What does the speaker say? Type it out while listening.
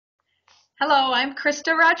Hello, I'm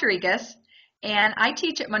Krista Rodriguez, and I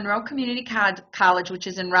teach at Monroe Community College, which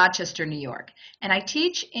is in Rochester, New York. And I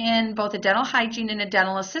teach in both a dental hygiene and a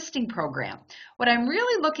dental assisting program. What I'm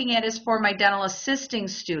really looking at is for my dental assisting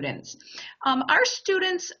students. Our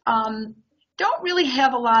students don't really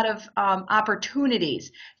have a lot of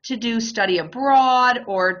opportunities to do study abroad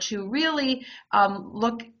or to really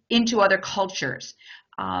look into other cultures.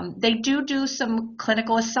 They do some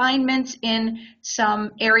clinical assignments in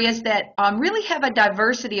some areas that really have a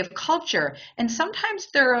diversity of culture, and sometimes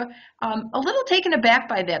they're a little taken aback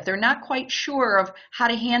by that. They're not quite sure of how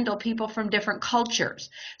to handle people from different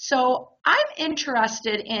cultures. So I'm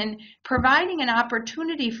interested in providing an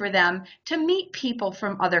opportunity for them to meet people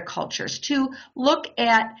from other cultures, to look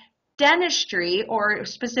at dentistry or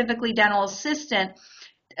specifically dental assisting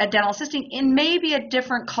in maybe a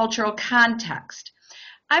different cultural context.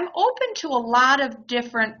 I'm open to a lot of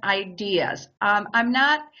different ideas. I'm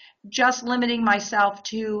not just limiting myself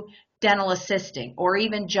to dental assisting or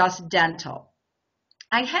even just dental.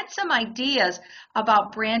 I had some ideas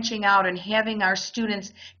about branching out and having our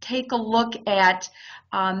students take a look at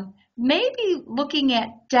maybe looking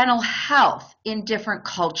at dental health in different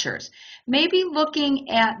cultures, maybe looking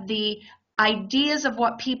at the ideas of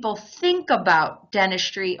what people think about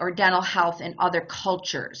dentistry or dental health in other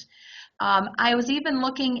cultures. I was even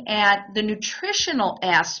looking at the nutritional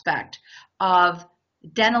aspect of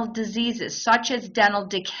dental diseases, such as dental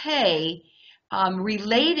decay,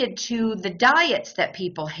 related to the diets that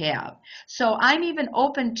people have. So I'm even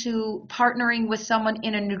open to partnering with someone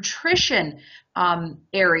in a nutrition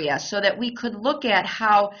area so that we could look at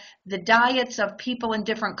how the diets of people in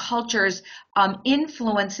different cultures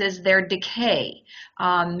influences their decay,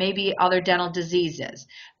 maybe other dental diseases.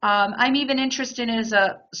 I'm even interested in as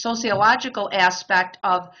a sociological aspect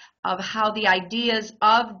of how the ideas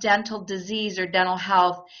of dental disease or dental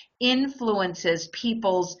health influences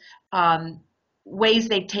people's ways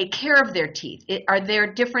they take care of their teeth. Are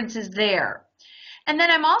there differences there? And then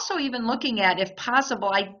I'm also even looking at, if possible,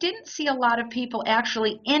 I didn't see a lot of people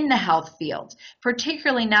actually in the health fields,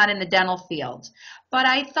 particularly not in the dental fields. But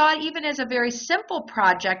I thought even as a very simple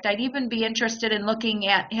project, I'd even be interested in looking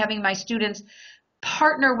at having my students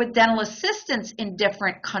partner with dental assistants in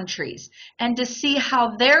different countries and to see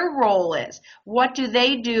how their role is. What do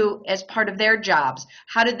they do as part of their jobs?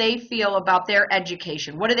 How do they feel about their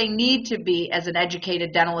education? What do they need to be as an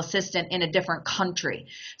educated dental assistant in a different country?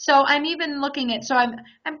 So I'm even looking at, I'm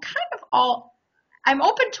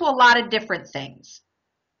open to a lot of different things.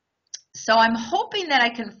 So I'm hoping that I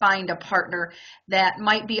can find a partner that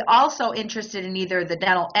might be also interested in either the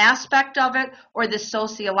dental aspect of it or the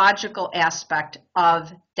sociological aspect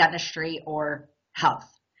of dentistry or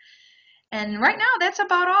health. And right now, that's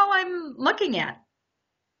about all I'm looking at.